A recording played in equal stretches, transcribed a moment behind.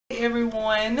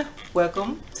everyone,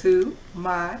 welcome to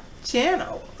my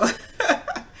channel.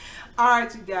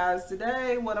 Alright you guys,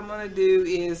 today what I'm going to do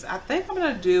is, I think I'm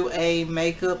going to do a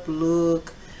makeup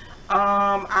look.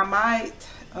 I might,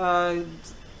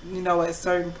 at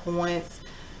certain points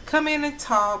come in and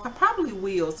talk. I probably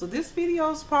will, so this video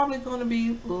is probably going to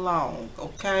be long,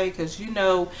 okay? Because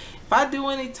if I do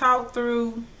any talk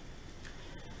through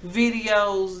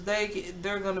videos,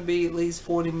 they're going to be at least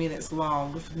 40 minutes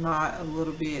long, if not a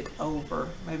little bit over,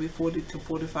 maybe 40 to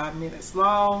 45 minutes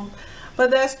long.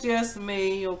 But that's just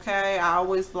me, okay? I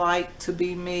always like to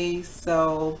be me.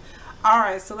 So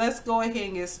alright, so let's go ahead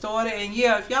and get started. And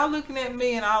yeah, if y'all looking at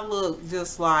me and I look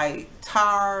just like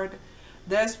tired,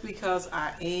 that's because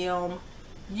I am.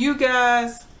 You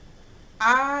guys,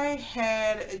 I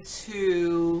had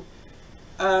to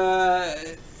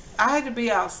be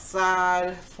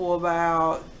outside for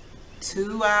about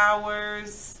 2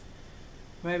 hours,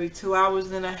 maybe 2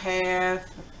 hours and a half.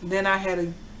 Then I had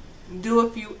to do a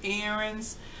few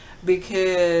errands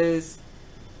because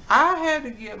I had to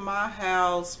get my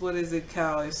house, what is it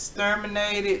called,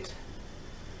 exterminated.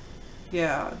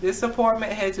 Yeah, this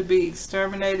apartment had to be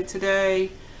exterminated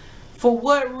today. For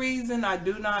what reason, I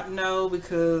do not know,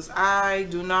 because I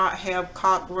do not have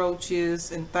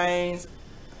cockroaches and things.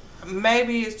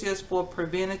 Maybe it's just for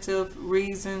preventative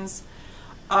reasons.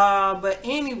 But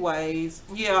anyways,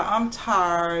 yeah, I'm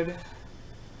tired.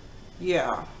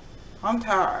 Yeah, I'm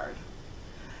tired.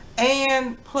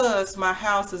 And plus, my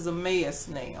house is a mess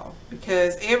now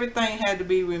because everything had to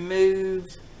be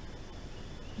removed.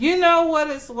 You know what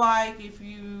it's like if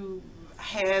you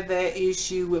had that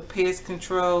issue with pest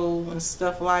control and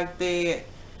stuff like that.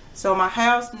 So my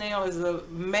house now is a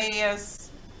mess.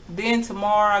 Then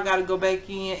tomorrow I got to go back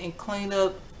in and clean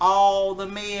up all the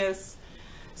mess.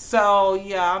 So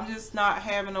yeah, I'm just not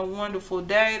having a wonderful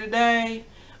day today.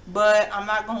 But I'm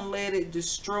not going to let it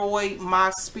destroy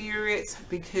my spirits,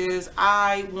 because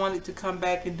I wanted to come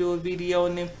back and do a video.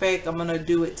 And in fact, I'm going to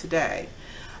do it today.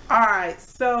 Alright,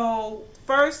 so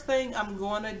first thing I'm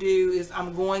going to do is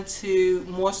I'm going to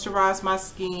moisturize my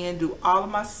skin, do all of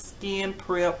my skin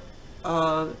prep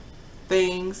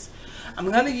things.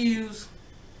 I'm going to use,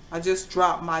 I just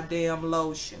dropped my damn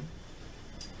lotion.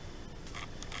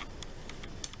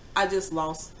 I just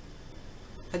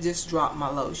dropped my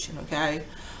lotion, okay?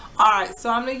 Alright, so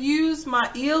I'm going to use my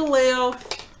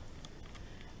ELF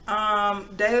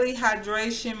Daily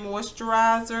Hydration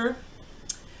Moisturizer.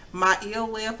 My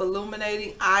ELF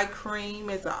Illuminating Eye Cream,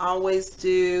 as I always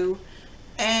do.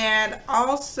 And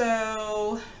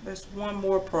also, there's one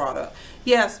more product.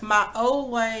 Yes, my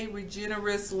Olay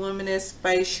Regenerous Luminous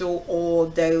Facial Oil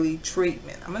Daily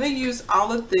Treatment. I'm going to use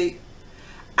all of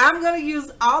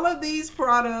these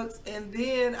products, and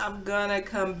then I'm gonna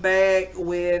come back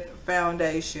with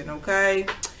foundation, okay?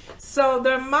 So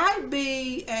there might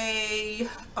be a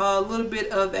little bit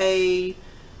of a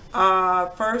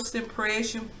first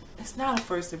impression. It's not a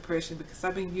first impression because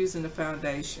I've been using the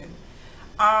foundation.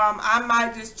 I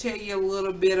might just tell you a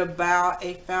little bit about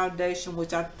a foundation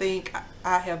which I think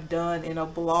I have done in a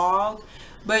blog,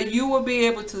 but you will be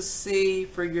able to see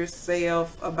for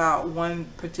yourself about one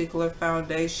particular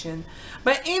foundation.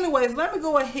 But anyways, let me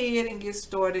go ahead and get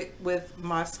started with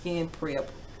my skin prep,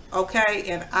 okay?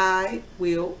 And I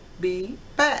will be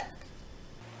back.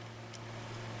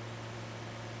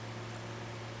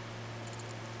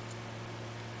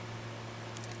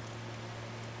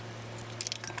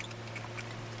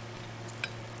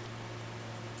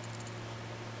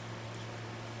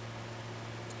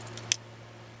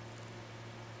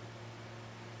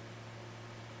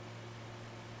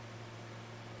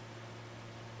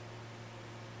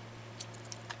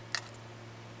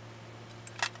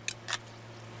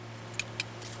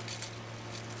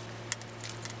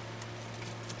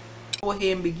 Go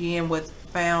ahead and begin with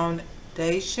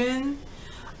foundation.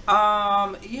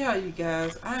 Yeah, you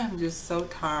guys, I am just so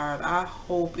tired. I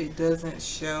hope it doesn't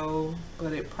show,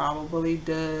 but it probably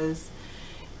does.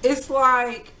 It's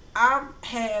like I've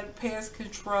had pest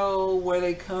control where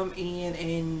they come in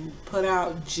and put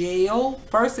out gel.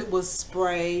 First it was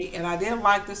spray, and I didn't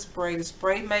like the spray. The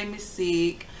spray made me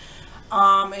sick.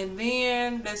 And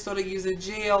then they started using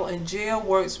gel, and gel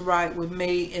works right with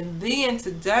me. And then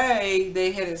today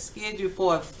they had it scheduled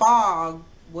for a fog,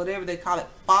 whatever they call it,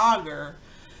 fogger.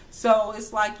 So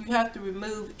it's like you have to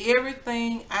remove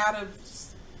everything out of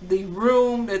the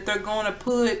room that they're going to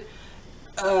put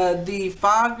the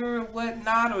fogger and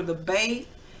whatnot, or the bait.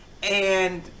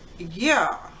 And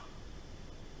yeah,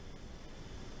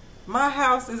 my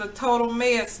house is a total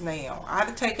mess now. I had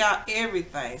to take out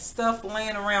everything, stuff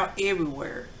laying around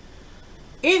everywhere.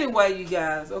 Anyway, you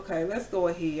guys, okay, let's go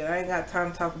ahead. I ain't got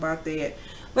time to talk about that.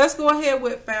 Let's go ahead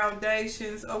with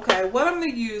foundations. Okay, what I'm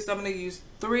going to use, I'm going to use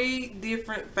 3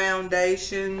 different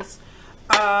foundations.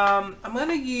 I'm going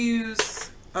to use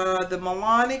the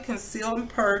Milani Conceal and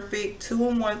Perfect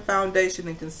 2-in-1 Foundation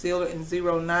and Concealer in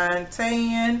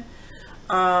 0910.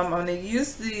 I'm going to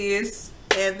use this,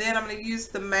 and then I'm going to use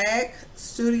the MAC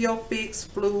Studio Fix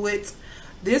Fluid.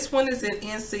 This one is in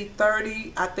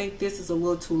NC30. I think this is a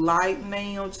little too light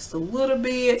now, just a little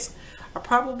bit. I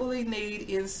probably need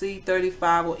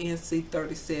NC35 or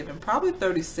NC37, probably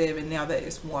 37 now that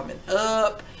it's warming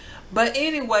up. But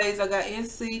anyways, I got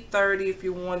NC30 if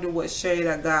you wonder what shade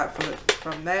I got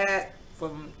from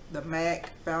the MAC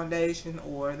foundation,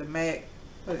 or the MAC,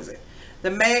 what is it?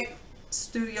 The MAC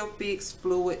Studio Fix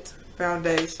Fluid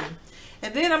Foundation.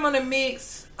 And then I'm going to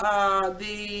mix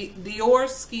the Dior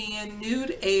Skin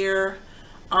Nude Air.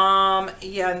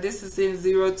 Yeah, and this is in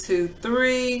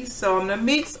 023. So I'm going to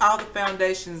mix all the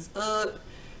foundations up.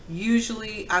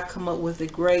 Usually I come up with a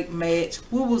great match.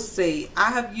 We will see.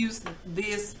 I have used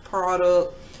this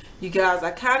product, you guys. I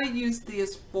kind of use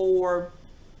this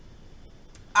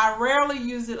I rarely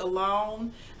use it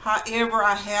alone. However,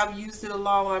 I have used it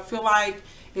alone. I feel like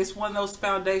it's one of those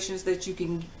foundations that you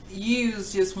can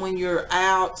use just when you're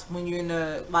out, when you're in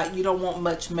a, like, you don't want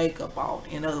much makeup on.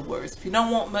 In other words, if you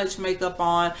don't want much makeup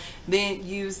on, then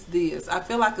use this. I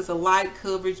feel like it's a light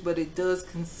coverage, but it does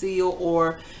conceal,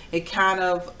 or it kind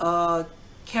of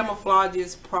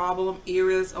camouflages problem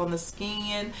areas on the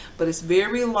skin. But it's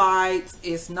very light.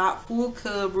 It's not full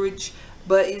coverage,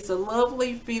 but it's a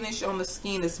lovely finish on the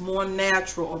skin. It's more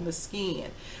natural on the skin.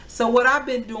 So what I've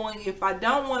been doing, if I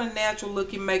don't want a natural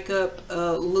looking makeup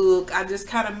look, I just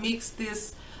kind of mix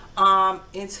this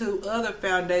into other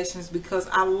foundations, because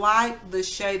I like the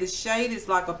shade. The shade is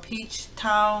like a peach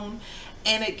tone,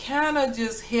 and it kind of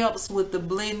just helps with the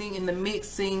blending and the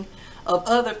mixing of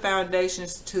other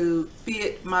foundations to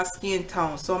fit my skin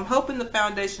tone. So I'm hoping the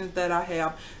foundations that I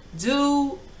have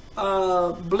do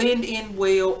blend in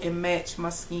well and match my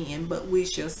skin, but we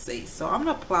shall see. So I'm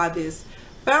gonna apply this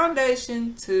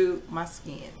foundation to my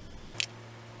skin.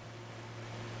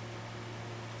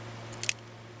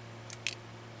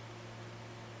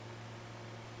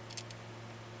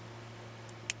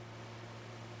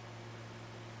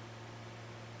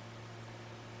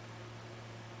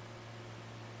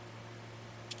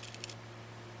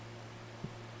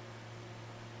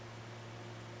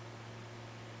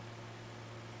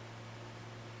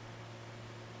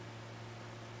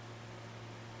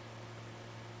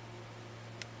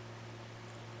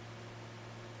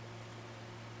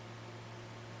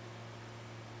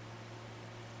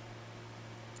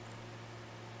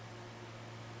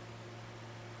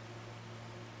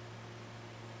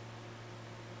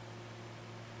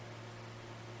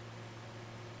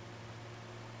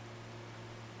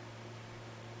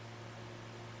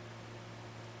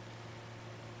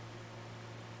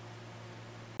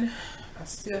 I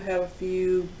still have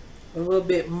a little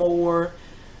bit more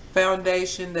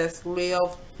foundation that's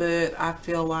left, but I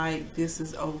feel like this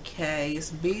is okay.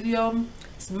 It's medium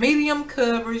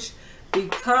coverage,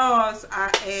 because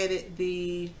I added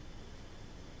the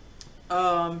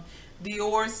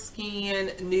Dior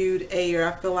Skin Nude Air.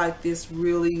 I feel like this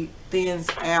really thins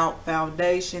out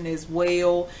foundation as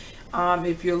well.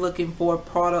 If you're looking for a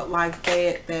product like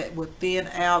that would thin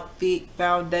out thick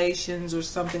foundations or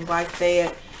something like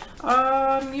that,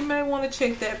 you may want to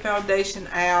check that foundation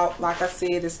out. Like I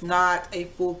said, it's not a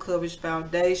full coverage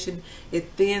foundation. It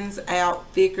thins out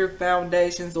thicker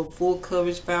foundations or full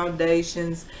coverage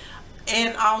foundations.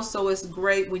 And also, it's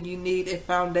great when you need a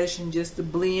foundation just to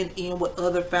blend in with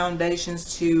other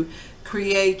foundations to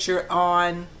create your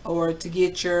or to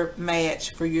get your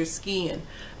match for your skin.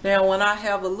 Now, when I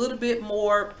have a little bit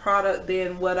more product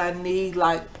than what I need,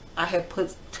 like I have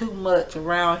put too much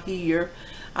around here,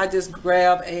 I just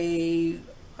grab a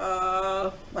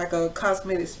like a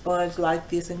cosmetic sponge like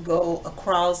this and go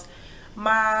across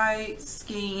my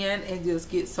skin and just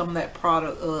get some of that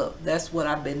product up. That's what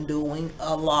I've been doing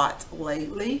a lot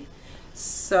lately.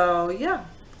 So yeah,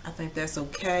 I think that's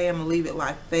okay. I'm gonna leave it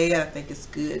like that. I think it's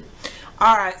good.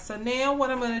 All right, so now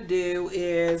what I'm gonna do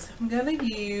is I'm gonna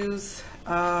use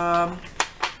I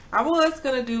was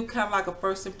gonna do kind of like a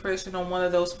first impression on one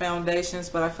of those foundations,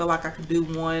 but I feel like I could do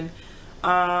one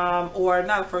or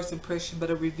not a first impression, but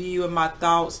a review and my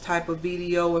thoughts type of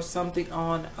video or something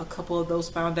on a couple of those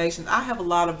foundations. I have a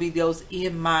lot of videos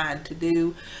in mind to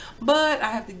do, but I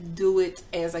have to do it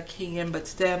as I can. But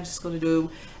today I'm just going to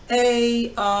do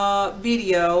a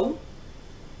video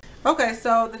Okay,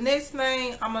 so the next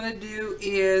thing I'm going to do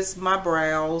is my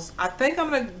brows. I think I'm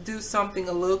going to do something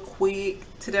a little quick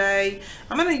today.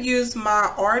 I'm going to use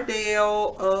my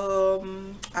Ardell,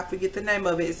 I forget the name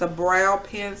of it. It's a brow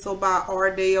pencil by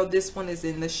Ardell. This one is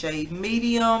in the shade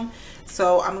medium.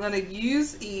 So I'm going to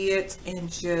use it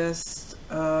and just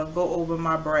go over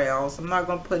my brows. I'm not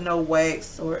going to put no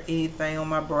wax or anything on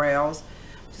my brows.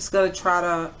 Just going to try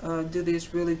to do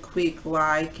this really quick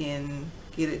like and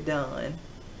get it done.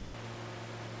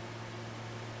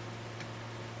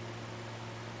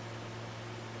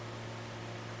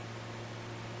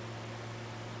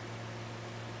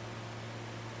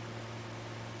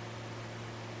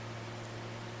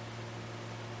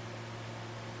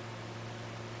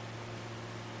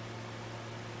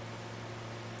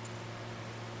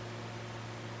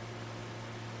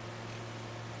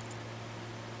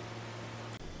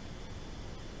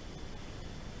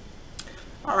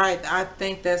 All right, I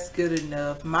think that's good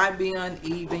enough. Might be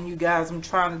uneven, you guys. I'm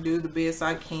trying to do the best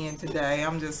I can today.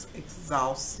 I'm just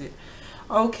exhausted.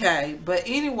 Okay, but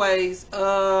anyways,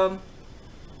 so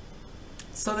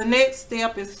the next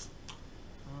step.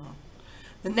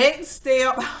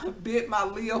 I bit my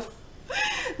lip.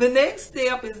 The next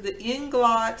step is the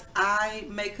Inglot eye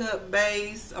makeup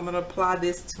base. I'm gonna apply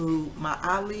this to my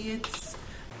eyelids.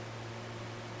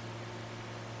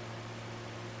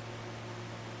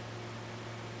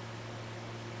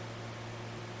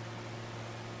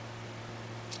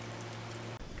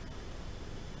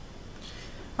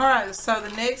 Alright, so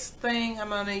the next thing I'm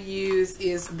going to use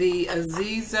is the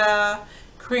Aziza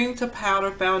Cream to Powder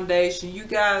Foundation. You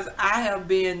guys, I have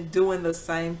been doing the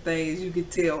same thing, as you can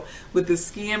tell, with the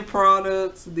skin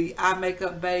products, the eye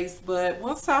makeup base, but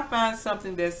once I find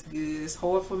something that's good, it's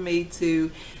hard for me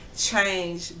to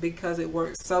change because it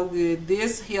works so good.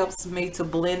 This helps me to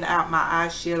blend out my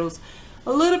eyeshadows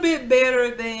a little bit better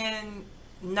than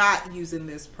not using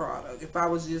this product. If I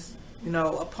was just, you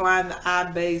know, applying the eye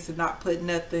base and not putting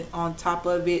nothing on top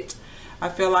of it, I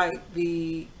feel like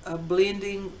the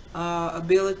blending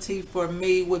ability for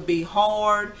me would be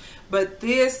hard, but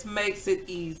this makes it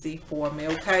easy for me.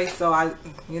 Okay, so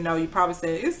you know, you probably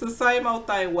say it's the same old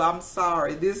thing. Well, I'm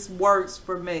sorry, this works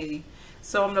for me.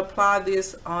 So I'm gonna apply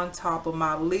this on top of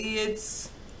my lids.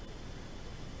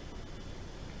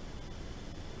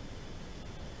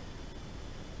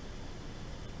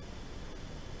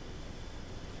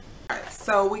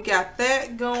 So we got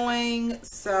that going.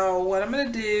 So what I'm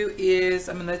going to do is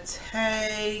I'm going to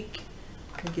take,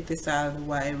 let me get this out of the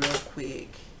way real quick.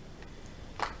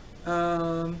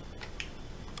 Okay.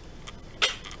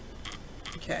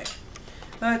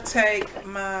 I'm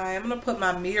going to put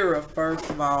my mirror first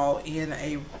of all in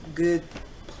a good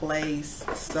place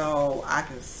so I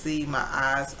can see my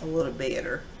eyes a little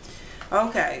better.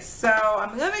 Okay, so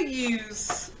I'm going to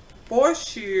use, for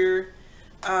sure,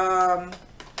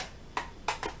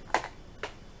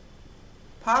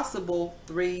 possible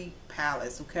 3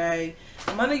 palettes. Okay,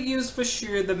 I'm going to use for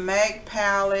sure the MAC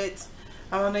palette.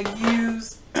 I'm going to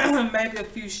use maybe a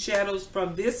few shadows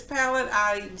from this palette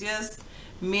I just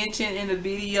mentioned in the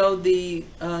video, the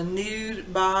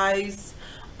Nude Buys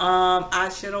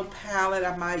eyeshadow palette.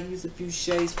 I might use a few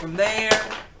shades from there,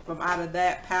 from out of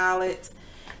that palette.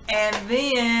 And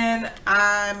then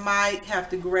I might have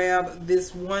to grab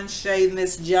this one shade,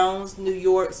 Miss Jones New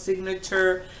York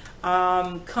Signature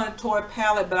contour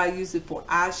palette, but I use it for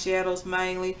eyeshadows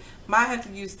mainly. Might have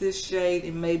to use this shade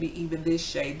and maybe even this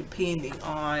shade depending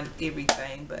on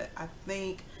everything, but I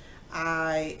think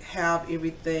I have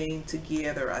everything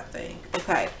together, I think.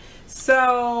 Okay,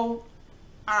 so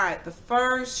alright, the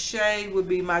first shade would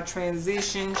be my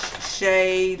transition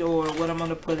shade, or what I'm going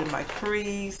to put in my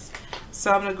crease. So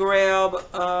I'm going to grab,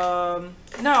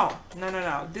 no.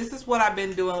 This is what I've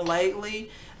been doing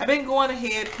lately. I've been going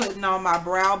ahead putting on my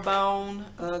brow bone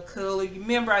color. You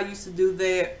remember I used to do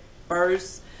that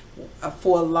first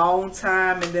for a long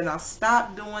time, and then I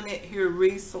stopped doing it here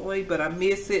recently, but I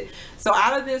miss it. So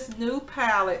out of this new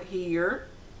palette here,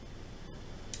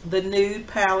 the nude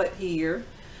palette here,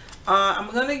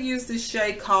 I'm going to use this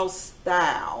shade called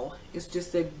Style. It's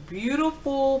just a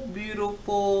beautiful,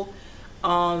 beautiful,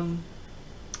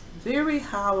 very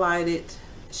highlighted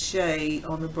shade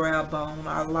on the brow bone.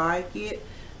 I like it.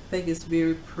 I think it's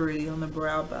very pretty on the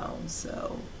brow bone.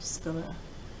 So just going to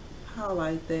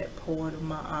highlight that part of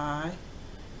my eye.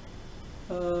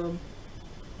 I'm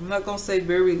not going to say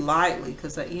very lightly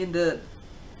because I end up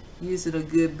using a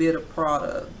good bit of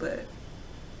product, but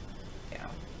yeah.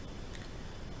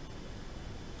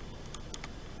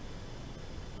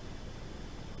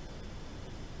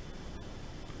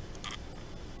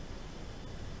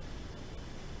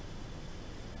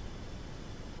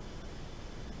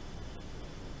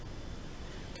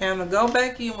 Okay, I'm going to go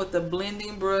back in with the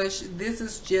blending brush. This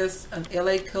is just an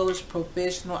LA Colors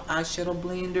Professional Eyeshadow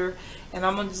Blender. And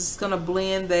I'm just going to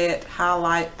blend that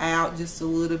highlight out just a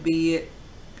little bit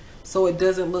so it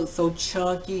doesn't look so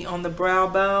chunky on the brow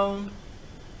bone.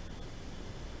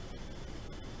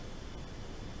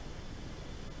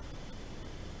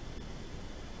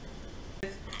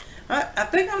 I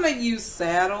think I'm going to use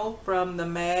Saddle from the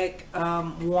MAC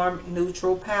Warm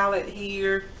Neutral palette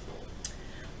here.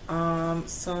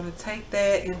 So I'm going to take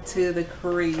that into the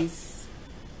crease.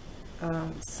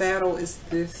 Saddle is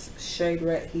this shade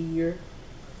right here.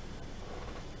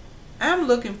 I'm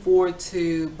looking forward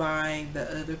to buying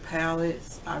the other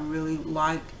palettes. I really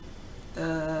like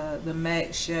the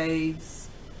MAC shades.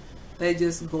 They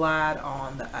just glide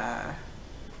on the eye.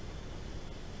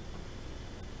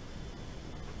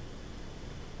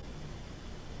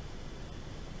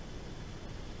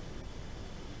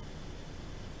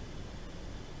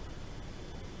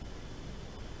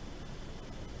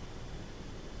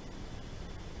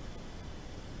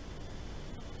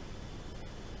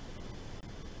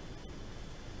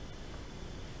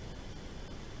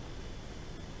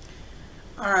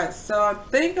 Alright, so I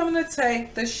think I'm going to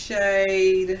take the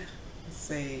shade, let's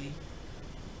see,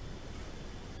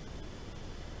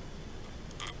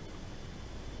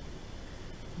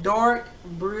 Dark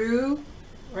Brew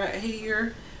right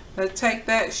here. I'm going to take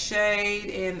that shade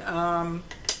and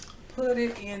put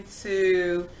it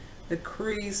into the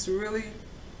crease really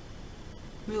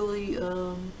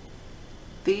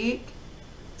thick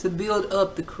to build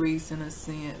up the crease in a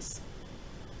sense.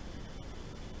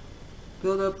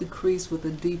 Build up the crease with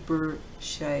a deeper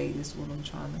shade is what I'm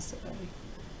trying to say.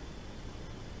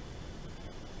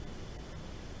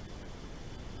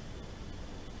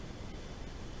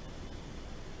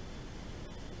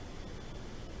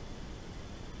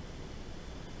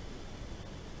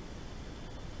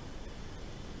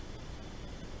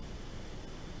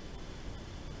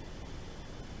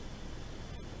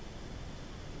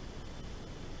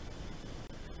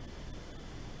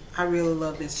 I really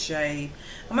love this shade.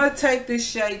 I'm going to take this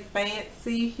shade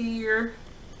Fancy here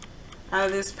out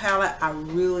of this palette. I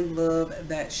really love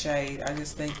that shade. I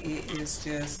just think it is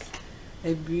just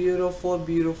a beautiful,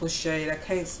 beautiful shade. I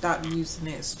can't stop using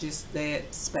it. It's just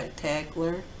that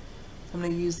spectacular. I'm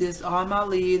going to use this on my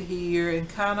lid here and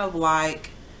kind of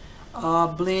like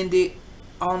blend it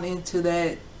on into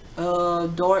that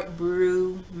Dark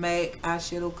Brew MAC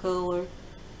eyeshadow color.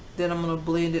 Then I'm going to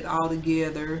blend it all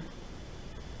together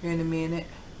here in a minute.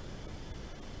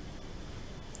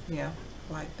 Yeah,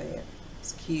 like that.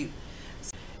 It's cute.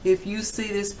 If you see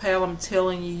this palette, I'm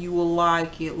telling you, you will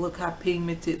like it. Look how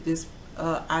pigmented this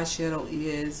eyeshadow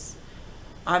is.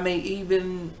 I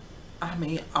mean,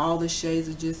 all the shades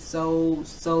are just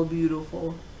so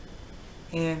beautiful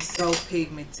and so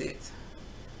pigmented.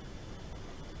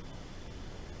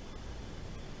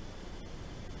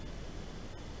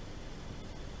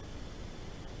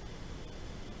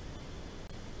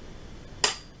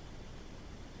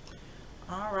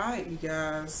 Alright, you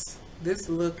guys, this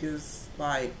look is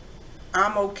like,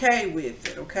 I'm okay with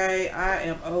it, okay? I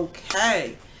am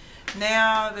okay.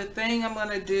 Now, the thing I'm going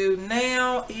to do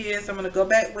now is I'm going to go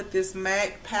back with this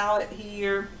MAC palette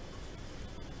here.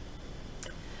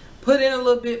 Put in a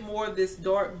little bit more of this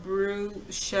Dark Brew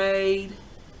shade.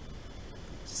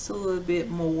 Just a little bit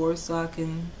more so I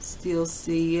can still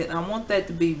see it. I want that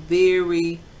to be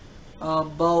very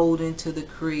bold into the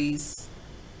crease.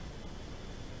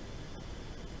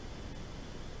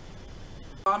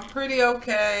 I'm pretty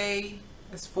okay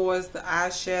as far as the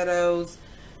eyeshadows.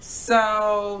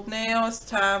 So now it's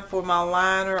time for my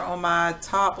liner on my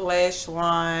top lash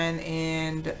line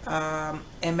and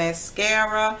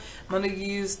mascara. I'm going to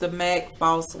use the MAC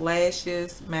False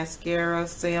Lashes mascara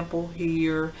sample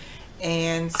here.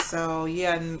 And so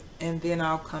yeah, and then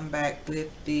I'll come back with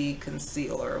the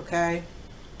concealer, okay?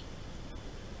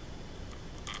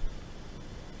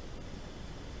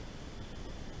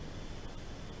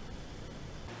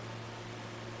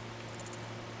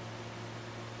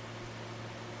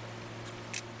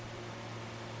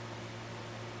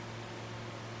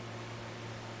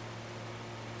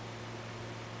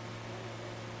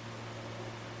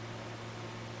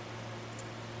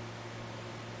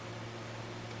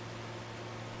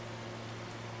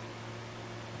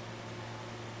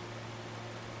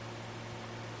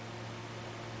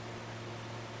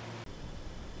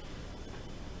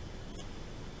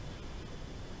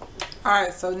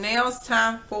 Alright, so now it's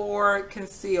time for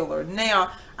concealer.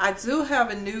 Now, I do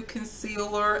have a new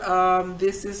concealer.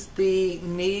 This is the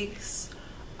NYX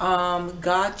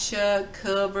Gotcha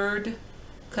Covered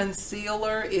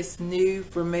Concealer. It's new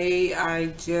for me. I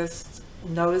just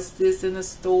Noticed this in the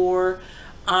store.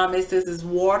 It says it's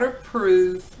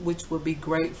waterproof, which would be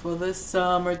great for the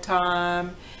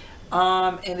summertime.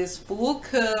 And it's full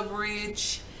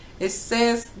coverage. It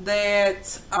says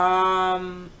that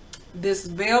this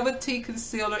velvety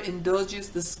concealer indulges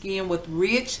the skin with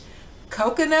rich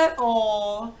coconut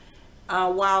oil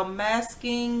while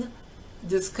masking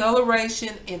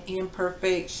discoloration and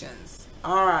imperfections.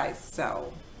 All right,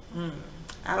 so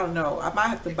I don't know. I might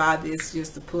have to buy this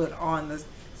just to put on the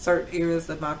certain areas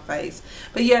of my face.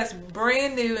 But yes,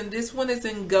 brand new, and this one is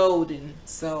in golden.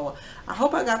 So I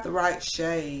hope I got the right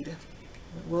shade.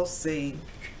 We'll see.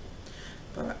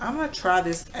 But I'm gonna try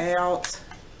this out.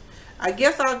 I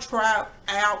guess I'll try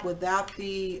out without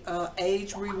the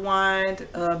age rewind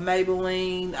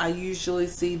Maybelline. I usually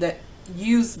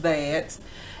use that.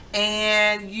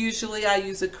 And usually I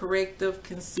use a corrective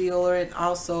concealer and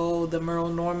also the Merle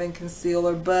Norman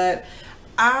concealer, but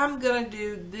I'm gonna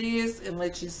do this and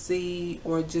let you see,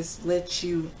 or just let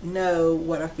you know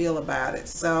what I feel about it.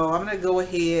 So I'm gonna go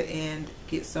ahead and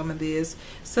get some of this.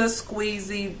 It's a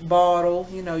squeezy bottle.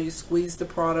 You know, you squeeze the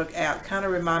product out. Kind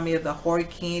of remind me of the Hard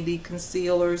Candy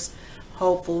concealers.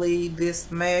 Hopefully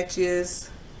this matches.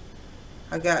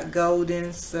 I got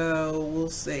golden, so we'll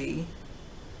see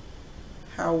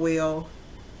how well.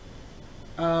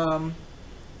 Oh,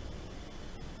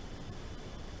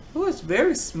 it's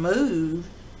very smooth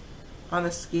on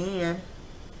the skin.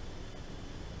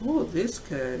 Oh, this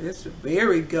could. It's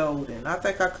very golden. I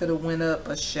think I could have went up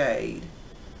a shade.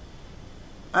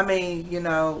 I mean, you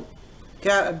know,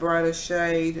 got a brighter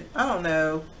shade. I don't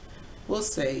know. We'll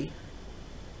see.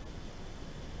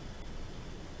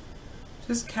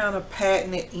 Just kind of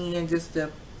patting it in just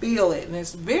to feel it, and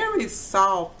it's very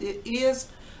soft. It is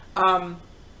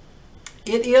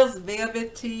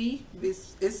velvety.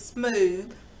 It's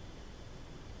smooth,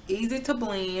 easy to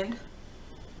blend,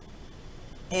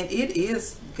 and it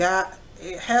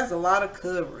has a lot of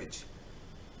coverage.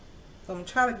 So I'm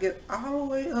trying to get all the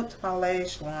way up to my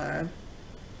lash line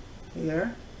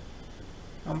here.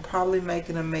 I'm probably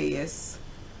making a mess,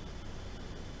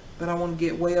 but I want to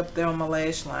get way up there on my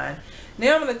lash line.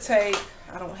 Now I'm going to take,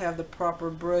 I don't have the proper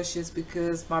brushes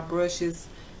because my brushes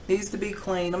needs to be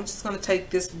clean. I'm just going to take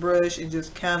this brush and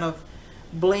just kind of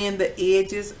blend the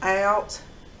edges out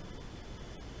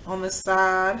on the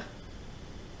side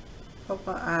of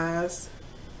my eyes,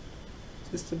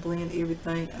 just to blend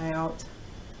everything out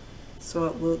so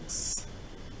it looks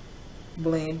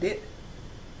blended.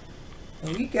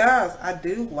 And you guys, I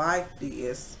do like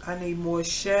this. I need more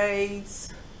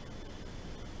shades.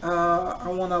 I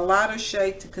want a lighter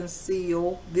shade to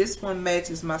conceal. This one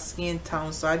matches my skin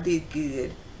tone, so I did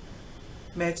good.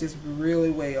 Matches really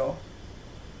well.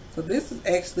 So this is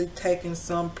actually taking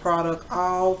some product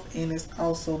off, and it's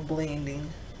also blending.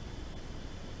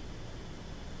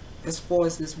 As far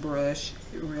as this brush,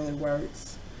 it really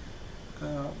works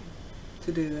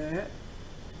to do that.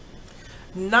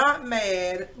 Not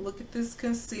mad. Look at this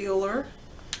concealer.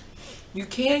 You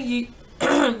can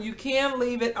you can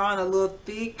leave it on a little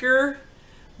thicker,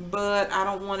 but I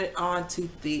don't want it on too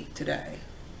thick today.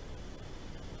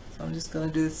 So I'm just going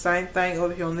to do the same thing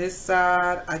over here on this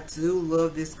side. I do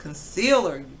love this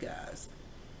concealer, you guys.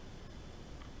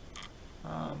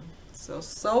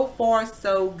 So far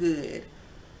so good.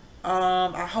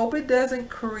 I hope it doesn't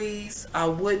crease. I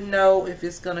wouldn't know if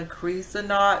it's going to crease or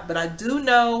not, but I do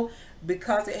know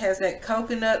because it has that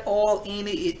coconut oil in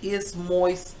it, it is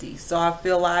moisty. So I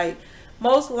feel like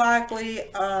most likely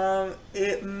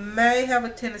it may have a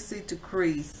tendency to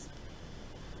crease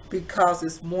because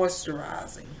it's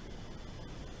moisturizing.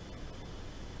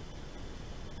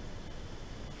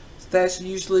 So that's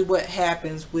usually what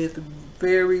happens with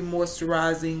very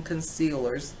moisturizing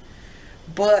concealers.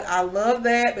 But I love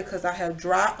that because I have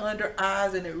dry under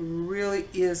eyes, and it really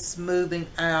is smoothing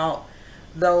out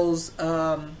those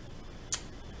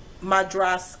my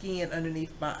dry skin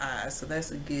underneath my eyes. So that's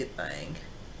a good thing.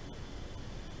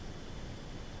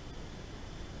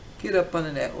 Get up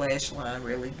under that lash line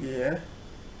really good.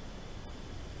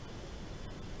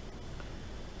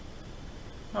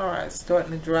 Alright,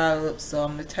 starting to dry up, so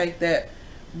I'm going to take that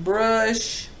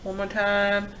brush one more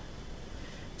time.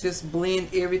 Just blend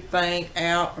everything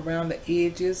out around the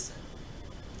edges.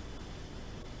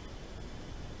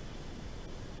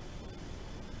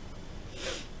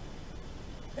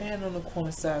 And on the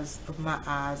corner sides of my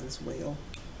eyes as well.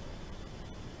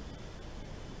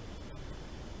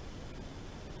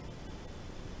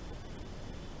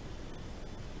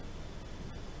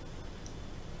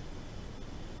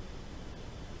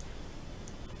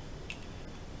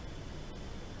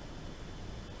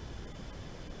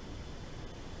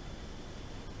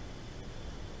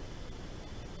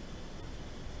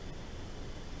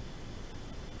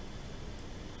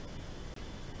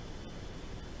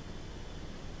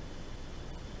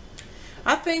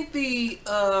 I think the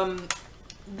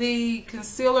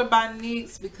concealer by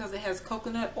NYX, because it has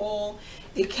coconut oil,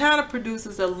 it kind of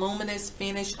produces a luminous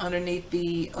finish underneath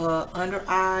the under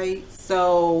eye.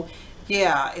 So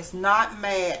yeah, it's not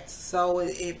matte, so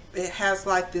it has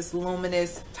like this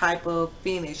luminous type of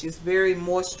finish. It's very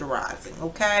moisturizing.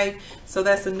 Okay, so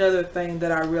that's another thing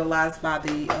that I realized by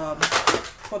the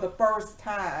for the first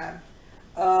time.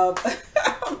 I'm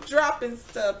dropping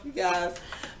stuff, you guys.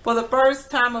 For the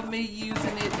first time of me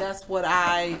using it, that's what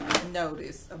I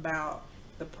noticed about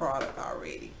the product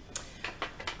already.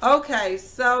 Okay,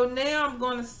 so now I'm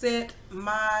going to set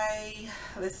my,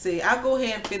 let's see, I'll go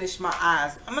ahead and finish my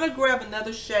eyes. I'm going to grab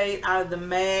another shade out of the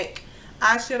MAC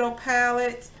eyeshadow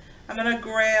palette. I'm going to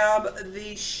grab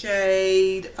the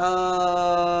shade,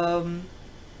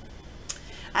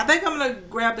 I think I'm going to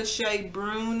grab the shade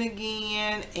Brune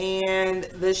again, and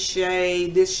the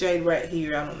shade, this shade right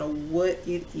here. I don't know what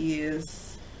it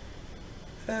is.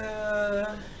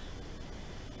 I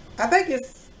think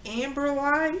it's Amber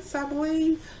Lights, I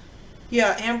believe.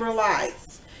 Yeah, Amber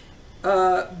Lights.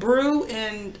 Brew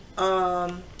and,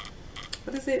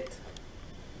 what is it?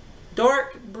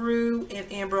 Dark Brew and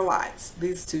Amber Lights.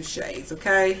 These two shades,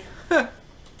 okay?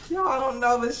 Y'all don't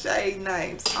know the shade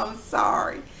names. I'm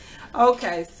sorry.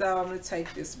 Okay, so I'm going to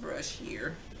take this brush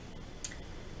here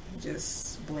and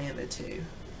just blend the two.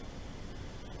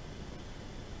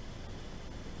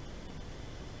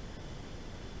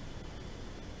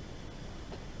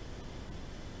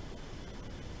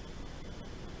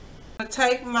 I'm going to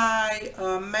take my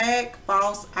MAC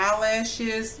False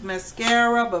Eyelashes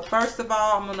mascara, but first of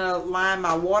all, I'm going to line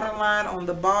my waterline on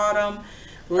the bottom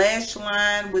lash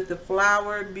line with the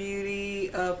Flower Beauty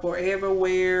Forever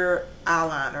Wear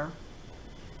eyeliner.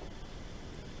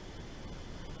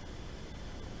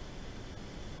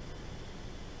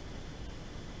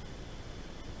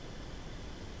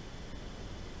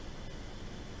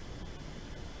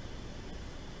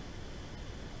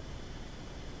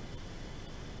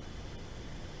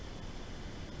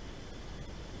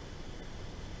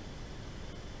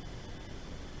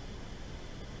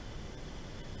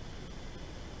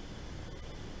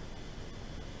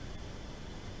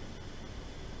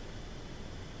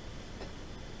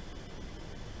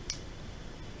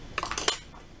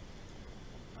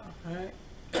 All right.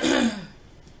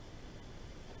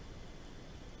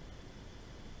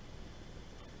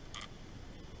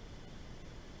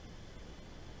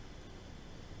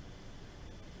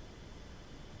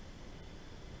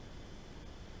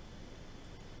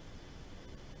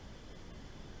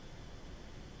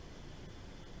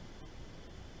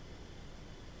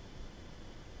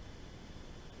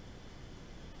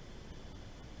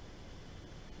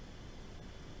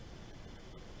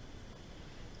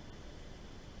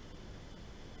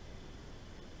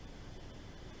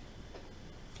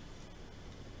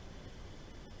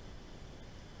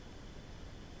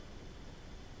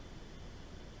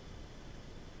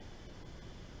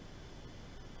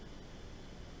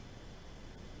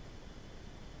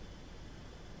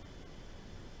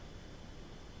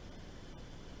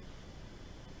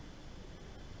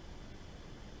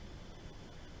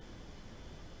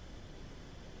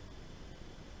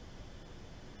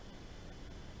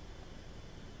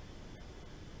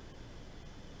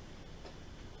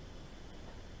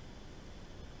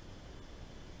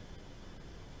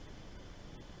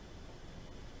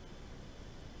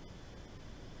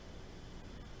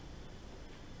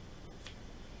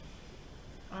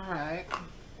 Alright,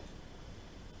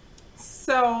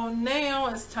 so now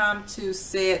it's time to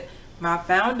set my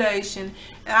foundation,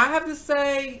 and I have to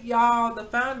say, y'all, the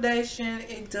foundation,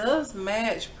 it does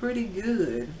match pretty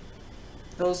good.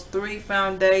 Those three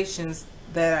foundations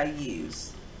that I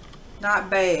use, not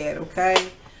bad.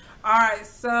 Okay, alright,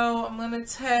 so I'm gonna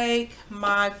take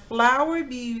my Flower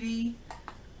Beauty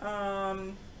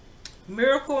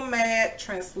Miracle Matte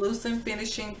Translucent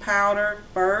Finishing Powder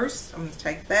first. I'm gonna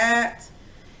take that,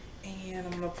 and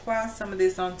I'm going to apply some of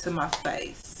this onto my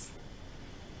face.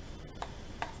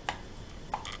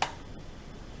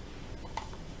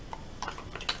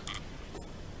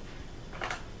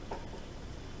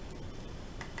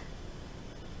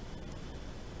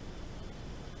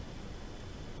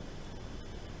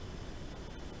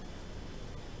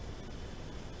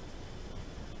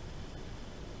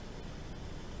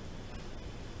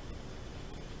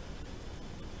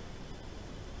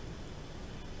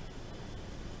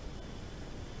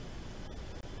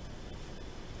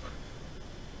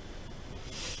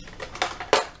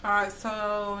 Alright,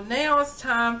 so now it's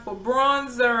time for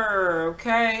bronzer.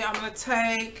 Okay, I'm going to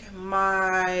take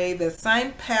the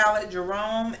same palette,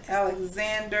 Jerome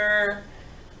Alexander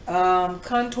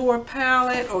contour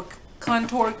palette, or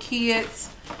contour kits.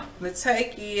 I'm going to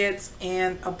take it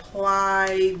and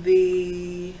apply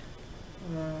the,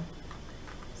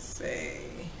 let's see.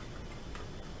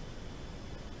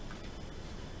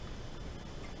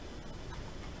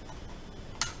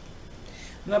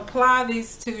 I'm going to apply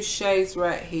these two shades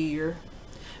right here.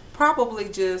 Probably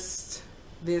just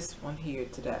this one here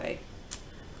today.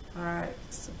 Alright,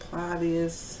 let's apply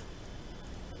this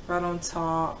right on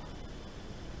top.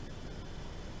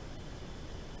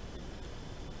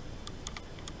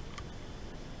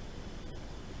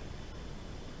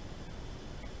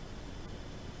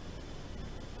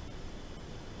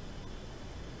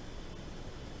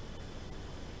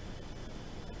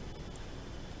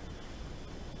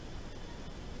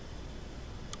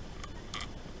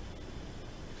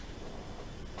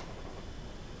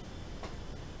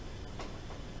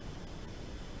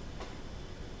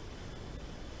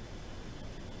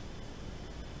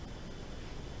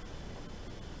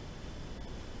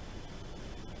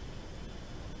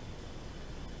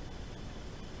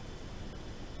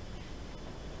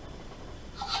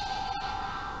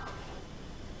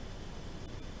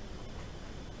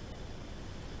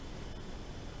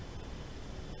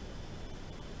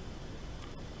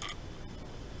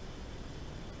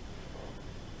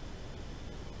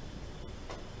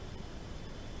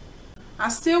 I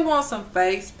still want some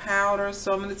face powder,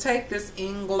 so I'm going to take this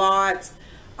Inglot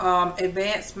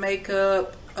Advanced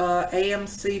Makeup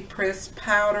AMC Pressed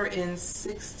Powder in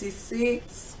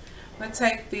 66. I'm going to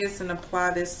take this and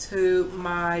apply this to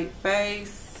my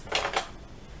face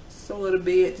just a little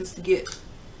bit, just to get.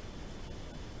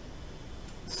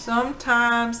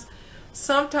 Sometimes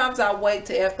I wait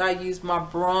till after I use my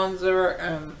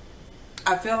bronzer.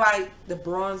 I feel like the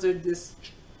bronzer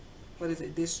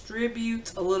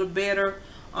distributes a little better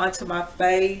onto my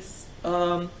face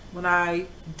when I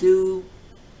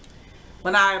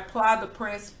apply the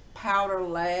pressed powder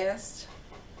last.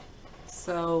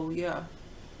 So yeah.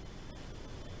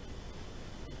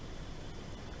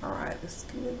 Alright, that's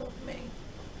good of me.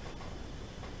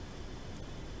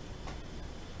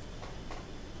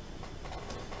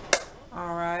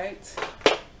 Alright,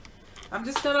 I'm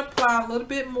just gonna apply a little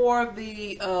bit more of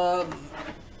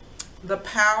the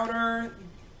powder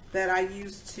that I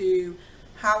use to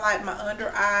highlight my under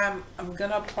eye. I'm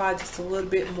gonna apply just a little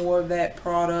bit more of that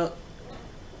product,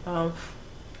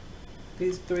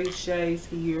 these 3 shades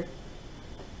here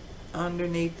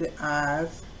underneath the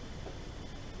eyes,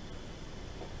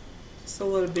 just a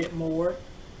little bit more.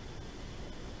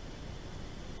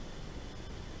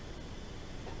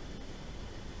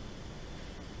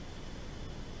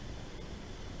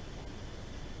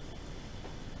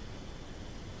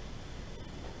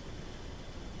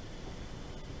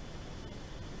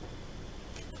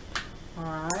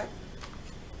 Alright.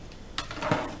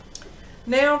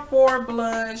 Now for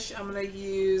blush, I'm going to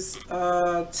use 2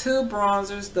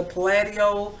 bronzers, the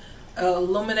Palladio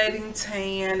Illuminating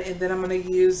Tan, and then I'm going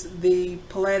to use the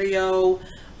Palladio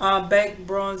Baked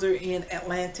Bronzer in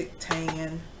Atlantic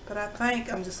Tan. But I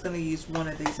think I'm just going to use one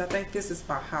of these. I think this is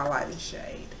my highlighted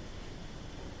shade.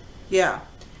 Yeah.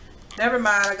 Never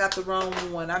mind, I got the wrong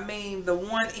one. I mean the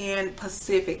one in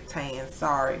Pacific Tan.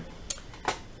 Sorry.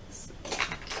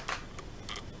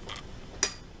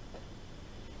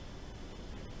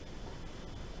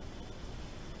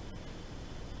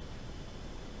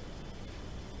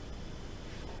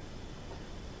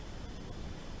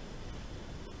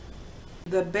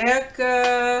 The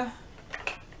Becca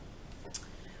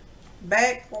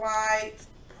Backlight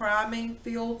Priming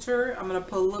Filter. I'm going to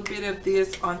put a little bit of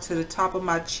this onto the top of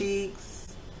my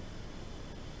cheeks.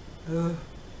 Ugh,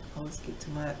 I always get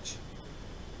too much.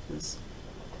 Just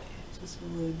a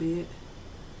little bit.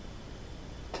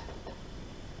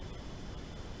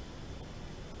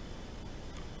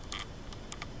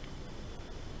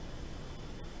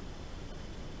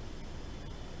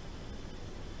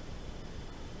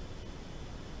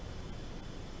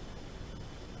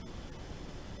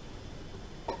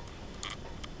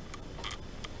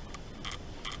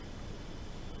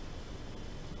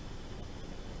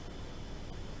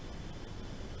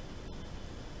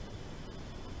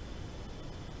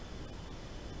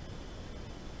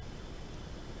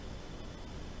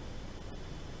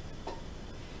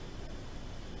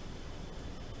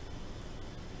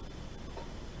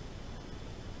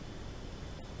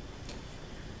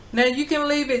 Now you can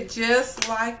leave it just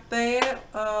like that,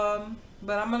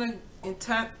 but I'm gonna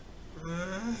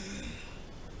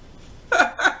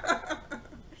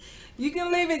you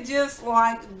can leave it just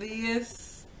like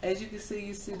this. As you can see,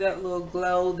 you see that little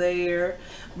glow there,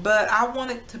 but I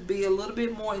want it to be a little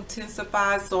bit more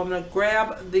intensified, so I'm gonna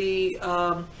grab the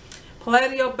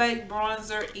Palladio Baked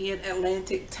Bronzer in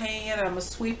Atlantic Tan. I'm going to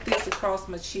sweep this across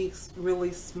my cheeks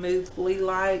really smoothly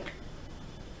like.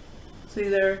 See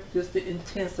there? Just to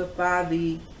intensify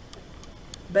the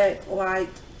backlight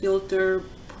filter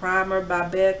primer by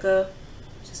Becca.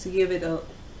 Just to give it a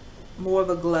more of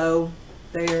a glow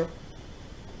there.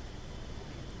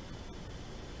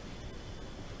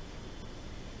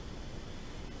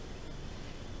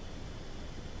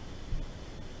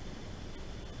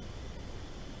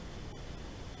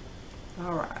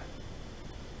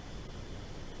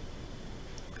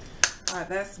 Alright,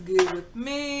 that's good with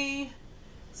me.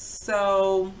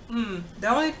 So, the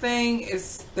only thing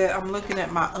is that I'm looking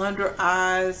at my under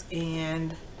eyes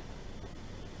and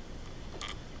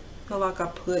feel like I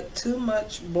put too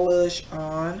much blush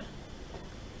on.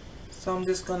 So I'm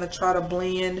just going to try to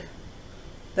blend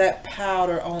that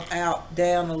powder on out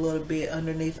down a little bit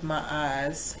underneath my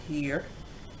eyes here.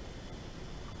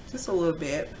 Just a little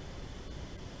bit.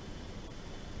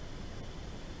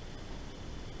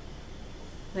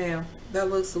 Now, that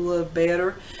looks a little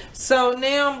better. So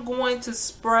now I'm going to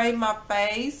spray my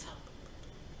face.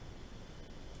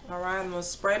 Alright, I'm going to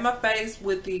spray my face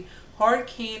with the Hard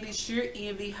Candy Sheer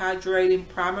Envy Hydrating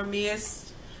Primer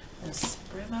Mist. And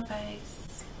spray my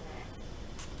face.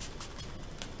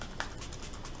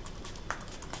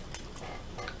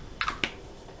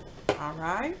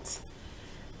 Alright.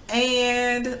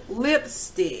 And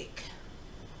lipstick.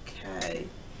 Okay.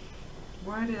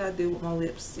 Where did I do with my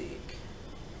lipstick?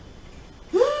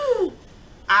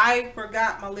 I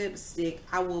forgot my lipstick.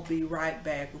 I will be right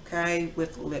back, okay,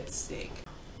 with lipstick.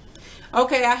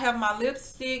 Okay, I have my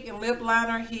lipstick and lip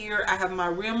liner here. I have my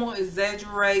Rimmel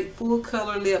Exaggerate Full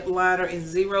Color Lip Liner in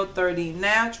 030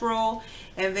 Natural.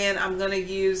 And then I'm going to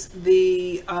use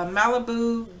the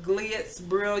Malibu Glitz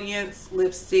Brilliance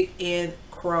Lipstick in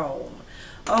Chrome.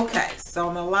 Okay, so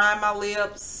I'm going to line my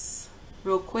lips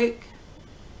real quick.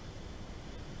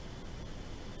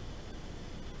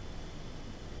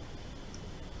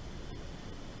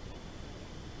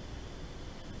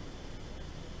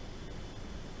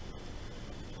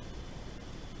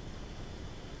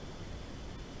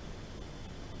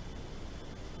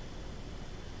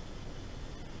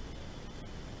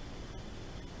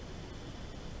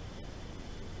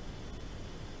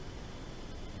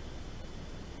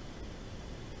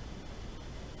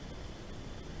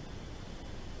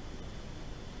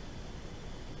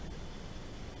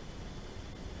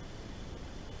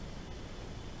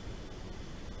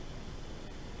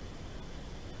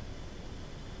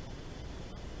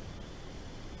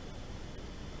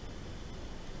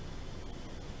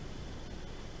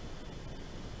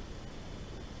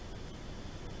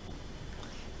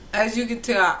 As you can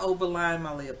tell, I overlined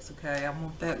my lips, okay? I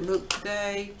want that look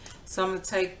today. So I'm going to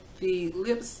take the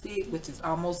lipstick, which is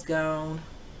almost gone.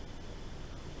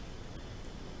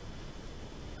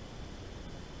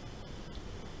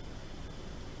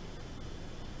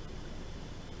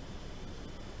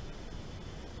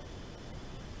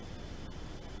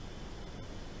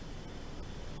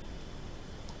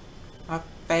 My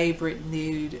favorite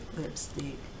nude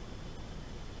lipstick.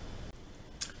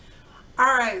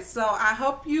 Alright, so I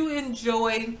hope you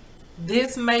enjoyed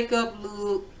this makeup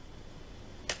look.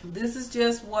 This is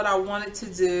just what I wanted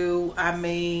to do. I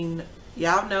mean,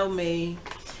 y'all know me.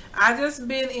 I just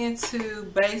been into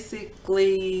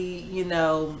basically, you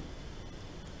know,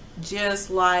 just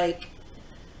like,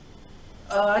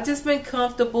 I just been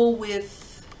comfortable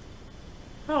with,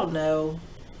 I don't know,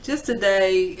 just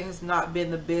today has not been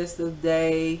the best of the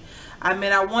day. I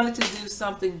mean, I wanted to do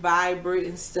something vibrant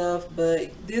and stuff, but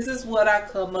this is what I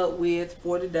come up with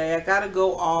for today. I gotta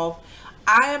go off.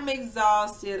 I am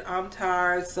exhausted. I'm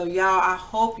tired. So y'all, I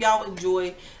hope y'all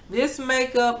enjoy this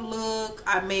makeup look.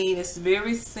 I mean, it's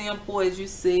very simple. As you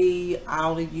see, I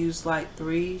only use like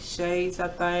 3 shades, I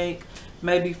think,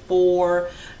 maybe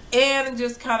 4, and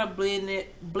just kind of blended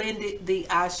the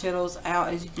eyeshadows out,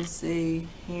 as you can see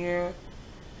here.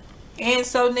 And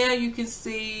so now you can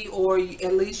see, or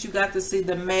at least you got to see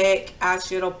the MAC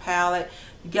eyeshadow palette.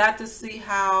 You got to see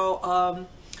how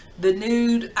the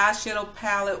nude eyeshadow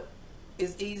palette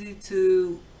is easy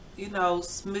to, you know,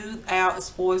 smooth out as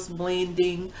far as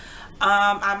blending.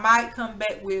 I might come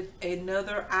back with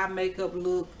another eye makeup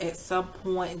look at some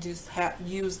point and just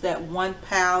use that one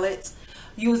palette.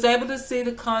 You was able to see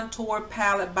the contour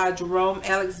palette by Jerome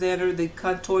Alexander, the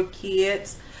contour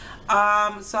kits.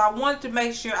 So I wanted to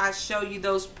make sure I show you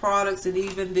those products, and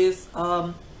even this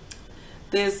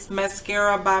this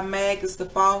mascara by MAC is the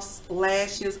False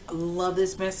Lashes. I love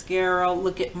this mascara.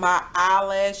 Look at my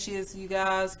eyelashes, you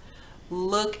guys.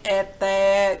 Look at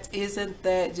that. Isn't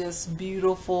that just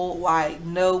beautiful? Like,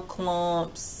 no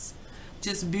clumps,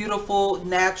 just beautiful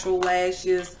natural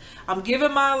lashes. I'm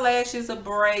giving my lashes a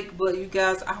break, but you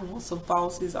guys, I want some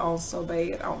falsies on so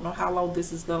bad. I don't know how long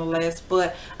this is gonna last,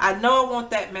 but I know I want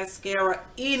that mascara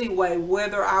anyway,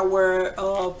 whether I wear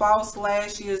false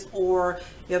lashes or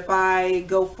if I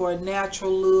go for a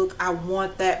natural look. I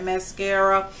want that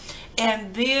mascara.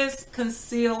 And this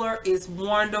concealer is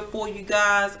wonderful, you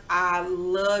guys. I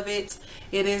love it.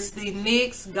 It is the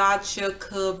NYX Gotcha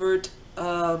Covered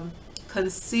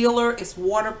concealer. It's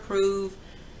waterproof,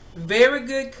 very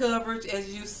good coverage,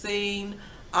 as you've seen.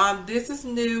 This is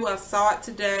new. I saw it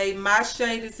today. My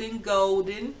shade is in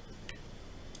golden.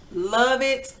 Love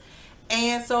it.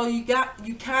 And so you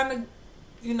kind of,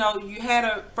 you know, you had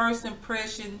a first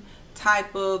impression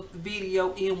type of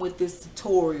video in with this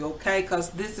tutorial, okay? Because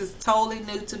this is totally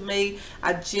new to me.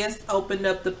 I just opened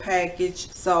up the package,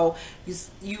 so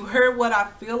you heard what I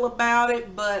feel about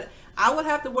it, but I would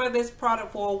have to wear this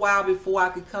product for a while before I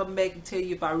could come back and tell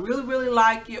you if I really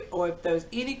like it or if there's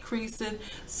any creasing.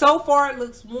 So far it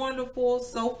looks wonderful.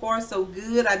 So far so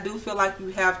good. I do feel like you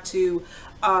have to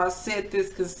set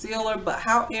this concealer, but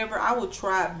however, I will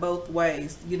try it both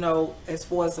ways, you know, as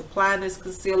far as applying this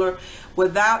concealer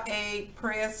without a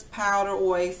pressed powder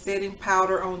or a setting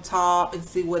powder on top and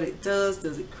see what it does.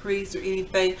 Does it crease or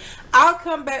anything? I'll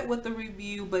come back with a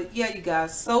review, but yeah, you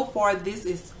guys, so far this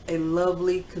is a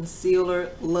lovely concealer.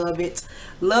 Love it.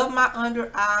 Love my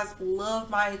under eyes.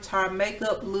 Love my entire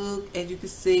makeup look. As you can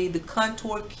see, the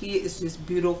contour kit is just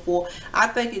beautiful. I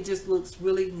think it just looks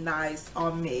really nice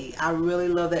on me. I really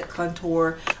love that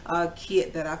contour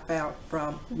kit that I found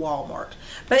from Walmart.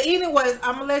 But anyways,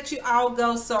 I'm gonna let you all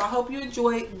go. So I hope you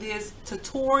enjoyed this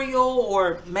tutorial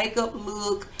or makeup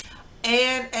look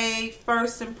and a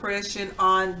first impression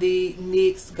on the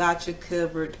NYX Gotcha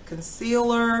Covered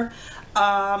concealer.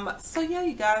 So yeah,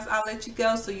 you guys, I'll let you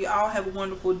go. So you all have a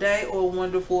wonderful day or a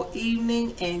wonderful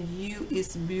evening, and you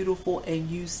is beautiful and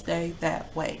you stay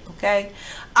that way, okay?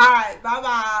 All right, bye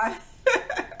bye.